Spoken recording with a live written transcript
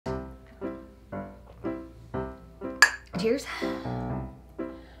Cheers.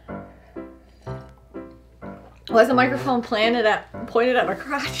 Was the microphone pointed at my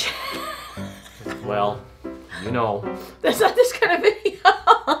crotch? Well, you know. That's not this kind of video.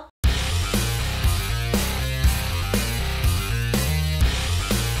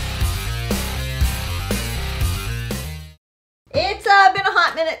 It's been a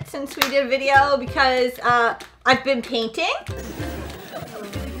hot minute since we did a video because I've been painting.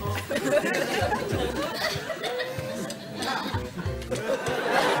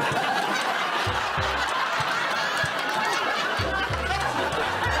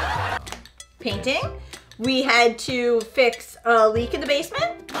 We had to fix a leak in the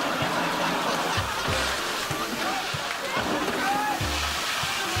basement.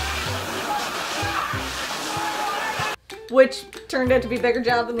 Which turned out to be a bigger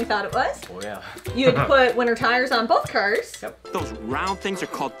job than we thought it was. Oh yeah. You had to put winter tires on both cars. Yep. Those round things are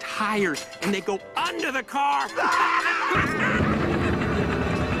called tires, and they go under the car.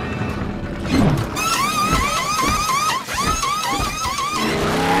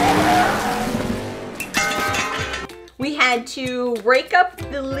 We had to rake up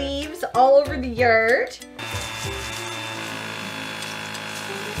the leaves all over the yard.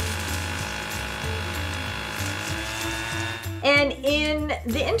 And in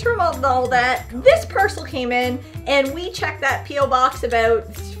the interim of all that, this parcel came in and we checked that P.O. box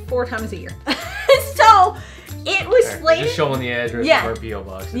about 4 times a year. So it was slated. Just showing the address of our P.O.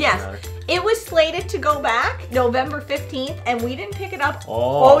 box. Yes. It was slated to go back November 15th and we didn't pick it up.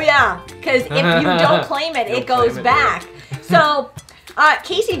 Oh Yeah. Because if you don't claim it, it goes back. So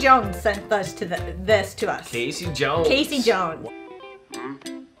Casey Jones sent this to us. Casey Jones. Casey Jones.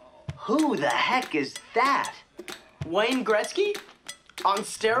 Who the heck is that? Wayne Gretzky? On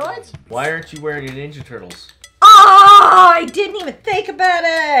steroids? Why aren't you wearing your Ninja Turtles? Oh, I didn't even think about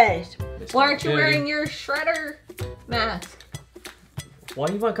it. Why aren't you wearing your Shredder mask? Why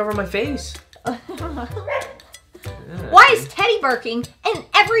do you want to cover my face? Why is Teddy barking in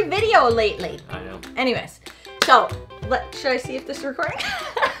every video lately? I know. Anyways, so should I see if this is recording?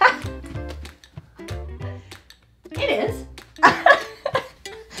 It is.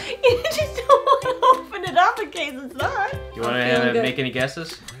 You just don't want to open it up in case it's not. You want to make any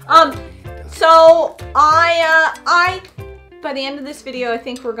guesses? So I by the end of this video, I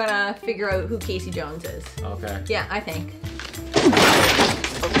think we're gonna figure out who Casey Jones is. Okay. Yeah, I think.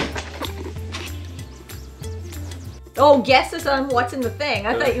 Oh, guesses on what's in the thing.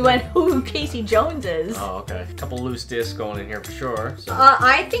 I thought you went who Casey Jones is. Oh, okay. A couple loose discs going in here for sure. So.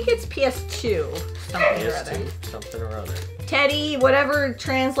 I think it's PS2. Something or other. Something or other. Teddy, whatever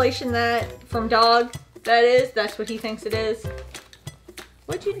translation that from dog that is, that's what he thinks it is.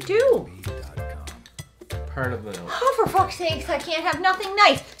 What'd you do? Part of the note. Oh, for fuck's sakes, I can't have nothing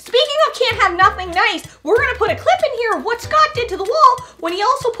nice. Speaking of can't have nothing nice, we're gonna put a clip in here of what Scott did to the wall when he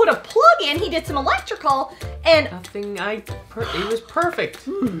also put a plug in. He did some electrical and nothing. It was perfect.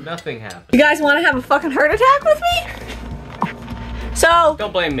 Nothing happened. You guys want to have a fucking heart attack with me? So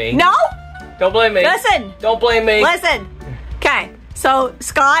don't blame me. No. Don't blame me. Listen. Don't blame me. Listen. Okay. So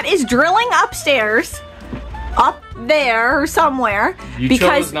Scott is drilling upstairs. Up there somewhere. You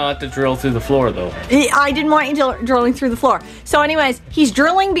chose not to drill through the floor though. I didn't want you drilling through the floor. So anyways, he's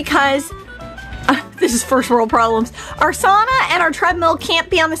drilling because this is first world problems. Our sauna and our treadmill can't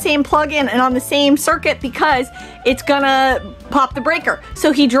be on the same plug-in and on the same circuit because it's gonna pop the breaker.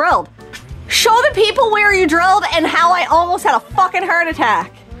 So he drilled. Show the people where you drilled and how I almost had a fucking heart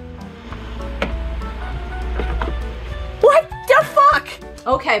attack. What the fuck?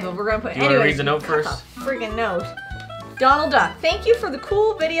 Okay, but we're gonna put. Do you want to read the note first? Friggin' note. Donald Duck, thank you for the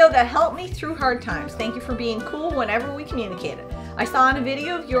cool video that helped me through hard times. Thank you for being cool whenever we communicated. I saw in a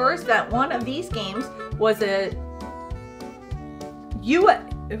video of yours that one of these games was a UK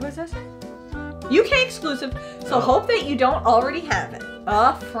exclusive, so hope that you don't already have it.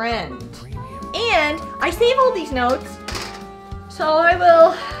 A friend. And I save all these notes, so I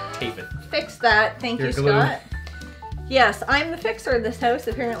will tape it. Fix that. Thank you, Scott. Yes, I'm the fixer of this house.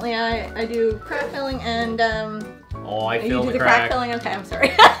 Apparently, I do crack filling and oh, I filled you do the crack filling. Okay, I'm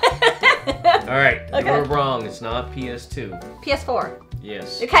sorry. All right, okay. You're wrong. It's not PS2. PS4.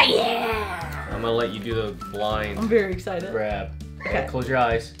 Yes. Okay, yeah. I'm gonna let you do the blind. I'm very excited. Grab. Okay. Close your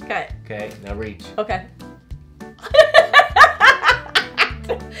eyes. Okay. Okay. Now reach. Okay.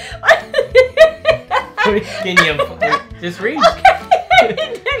 Can you just reach?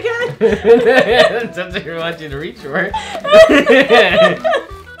 Okay. That's what I want you to reach for. Oh!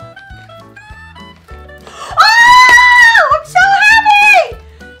 I'm so happy!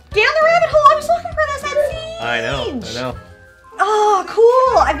 Down the rabbit hole. I was looking for this at Seeds. I know. Oh,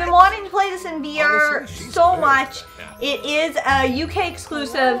 cool. I've been wanting to play this and VR so much. It is a UK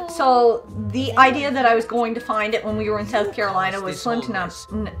exclusive, so the idea that I was going to find it when we were in South Carolina was slim to none.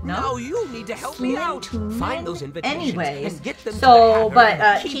 No, you need to help me out. Find those invitations Anyways, and get them so, to but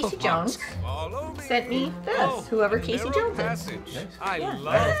the Casey Jones sent me this, whoever Casey Jones is. I Yeah.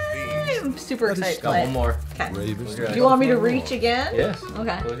 love these. I'm super excited to Got play one more. Okay. Close your Do eyes. you want me to reach again? Yes.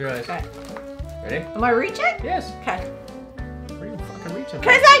 Okay. Close your eyes. Okay. Ready? Am I reaching? Yes. Okay. Where are you fucking reaching?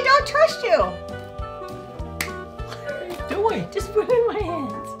 Because I don't trust you. What are you doing? Just put it in my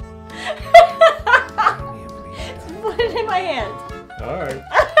hands. Just put it in my hands. All right.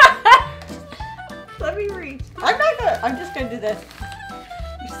 Let me reach. I'm just gonna do this.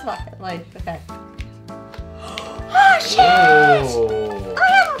 You suck at life. Okay. Oh shit! Whoa. I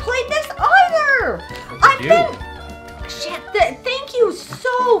haven't played this either. What'd you do? Shit. Thank you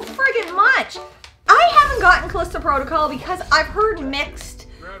so friggin' much. I haven't gotten Callisto Protocol because I've heard mixed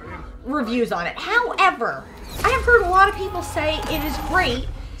reviews on it. However, I have heard a lot of people say it is great,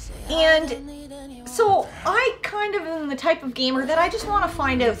 and so I kind of am the type of gamer that I just want to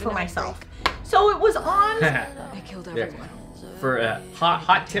find out for myself. So it was on. Yeah. For a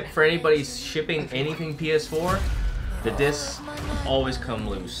hot tip for anybody shipping anything PS4, the discs always come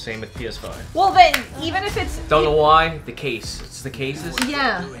loose. Same with PS5. Well, then even if it's Don't know why. The case. It's the cases.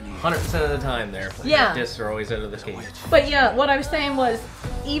 yeah. 100% of the time there. Yeah. The discs are always out of the case. But yeah, what I was saying was,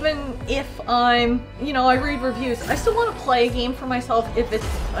 even if I'm, I read reviews, I still want to play a game for myself if it's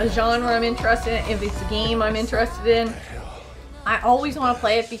a genre I'm interested in, if it's a game I'm interested in. I always want to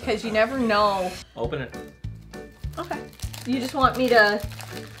play it because you never know. Open it. Okay. You just want me to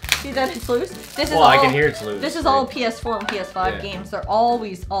see that it's loose? This is Well, I can hear it's loose. This is all PS4 and PS5 Yeah. games. They're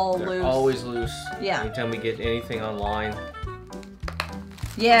always They're loose. always loose. Yeah. Anytime we get anything online,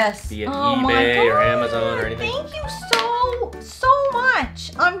 Yes. be it Oh my eBay or God. Amazon or anything. Thank you so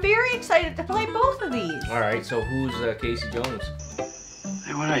much. I'm very excited to play both of these. All right. So who's Casey Jones?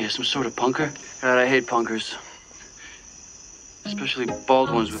 Hey, what are you, some sort of punker? God, I hate punkers. Especially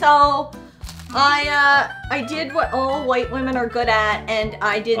bald ones with... So, I did what all white women are good at, and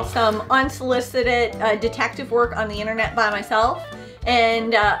I did some unsolicited detective work on the internet by myself,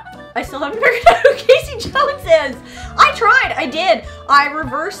 and I still haven't figured out who Casey Jones is. I tried, I did. I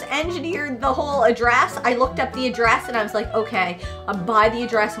reverse engineered the whole address. I looked up the address and I was like, okay, by the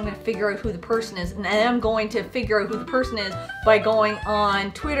address I'm going to figure out who the person is, and then I'm going to figure out who the person is by going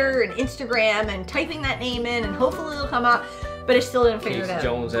on Twitter and Instagram and typing that name in, and hopefully it'll come up. But I still didn't figure it Casey out.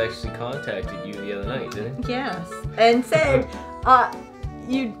 Jones actually contacted you the other night, didn't he? Yes. And said,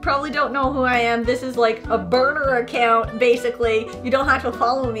 you probably don't know who I am. This is like a burner account, basically. You don't have to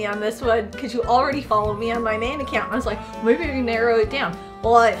follow me on this one because you already follow me on my main account. And I was like, maybe I can narrow it down.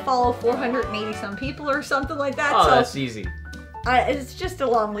 Well, I follow 480 some people or something like that. Oh, so that's easy. it's just a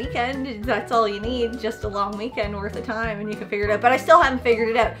long weekend. That's all you need. Just a long weekend worth of time and you can figure it out. But I still haven't figured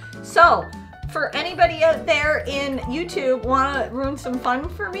it out. So, for anybody out there in YouTube want to ruin some fun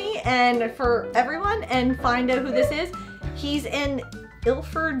for me and for everyone and find out who this is, he's in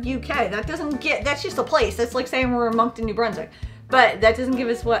Ilford, UK. That's just a place. That's like saying we're in Moncton, New Brunswick. But that doesn't give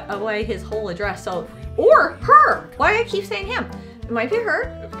us away his whole address. So, or her. Why I keep saying him? It might be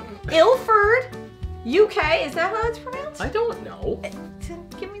her. Ilford, UK. Is that how it's pronounced? I don't know.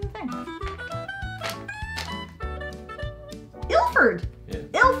 Give me the thing. Ilford. Yeah.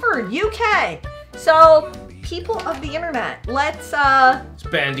 Ilford, UK. So, people of the internet, let's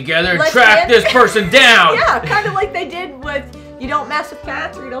band together and let's track this person down. Yeah, kind of like they did with You Don't Mess with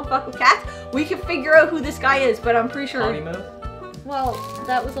Cats or You Don't Fuck with Cats. We can figure out who this guy is, but I'm pretty sure. Potty mouth? Well,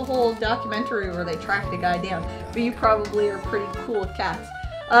 that was a whole documentary where they tracked a guy down. But you probably are pretty cool with cats.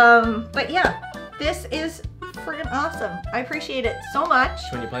 But yeah, this is friggin' awesome. I appreciate it so much.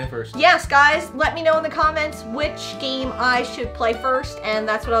 Which one you playing first? Yes, guys, let me know in the comments which game I should play first, and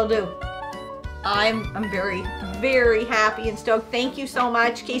that's what I'll do. I'm very, very happy and stoked. Thank you so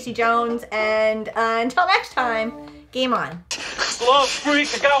much, Casey Jones, and until next time, game on. Slow freak,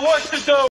 I got work to do.